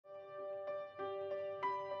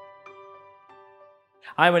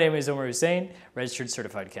Hi, my name is Omar Hussein, registered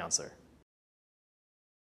certified counselor.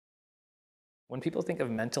 When people think of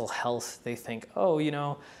mental health, they think, oh,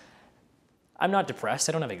 I'm not depressed,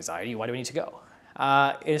 I don't have anxiety, why do I need to go?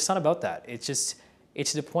 It's not about that. It's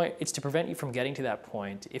to prevent you from getting to that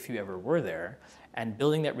point if you ever were there, and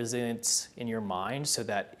building that resilience in your mind so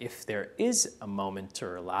that if there is a moment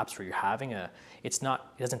or a lapse where you're having it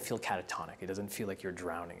doesn't feel catatonic, it doesn't feel like you're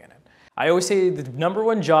drowning in it. I always say the number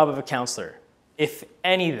one job of a counselor, if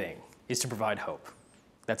anything, is to provide hope.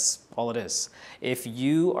 That's all it is. If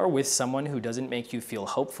you are with someone who doesn't make you feel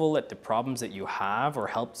hopeful at the problems that you have or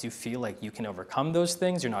helps you feel like you can overcome those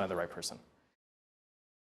things, you're not the right person.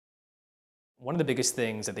 One of the biggest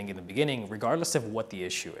things, I think, in the beginning, regardless of what the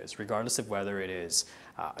issue is, regardless of whether it is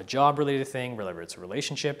a job-related thing, whether it's a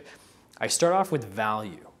relationship, I start off with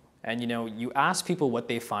value. And you ask people what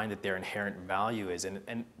they find that their inherent value is, and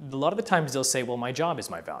a lot of the times they'll say, well, my job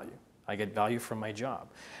is my value. I get value from my job.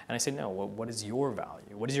 And I say, no, what is your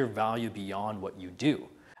value? What is your value beyond what you do?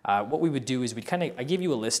 What we would do is I give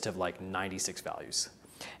you a list of like 96 values.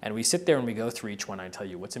 And we sit there and we go through each one, and I tell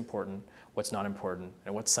you what's important, what's not important,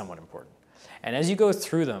 and what's somewhat important. And as you go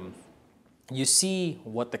through them, you see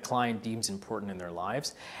what the client deems important in their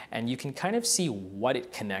lives, and you can kind of see what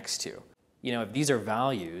it connects to. If these are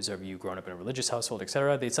values, or if you've grown up in a religious household,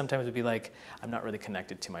 etc., they sometimes would be like, I'm not really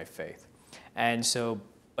connected to my faith. And so,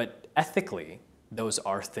 but ethically, those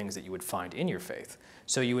are things that you would find in your faith.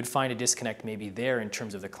 So you would find a disconnect maybe there in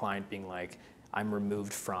terms of the client being like, I'm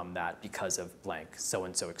removed from that because of blank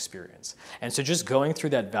so-and-so experience. And so just going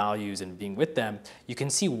through that values and being with them, you can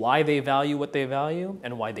see why they value what they value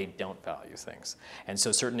and why they don't value things. And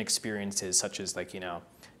so certain experiences such as like,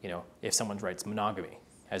 if someone writes monogamy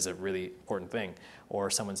as a really important thing, or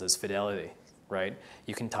someone says fidelity, right?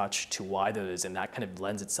 You can touch to why that is, and that kind of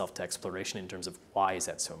lends itself to exploration in terms of why is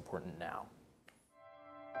that so important now.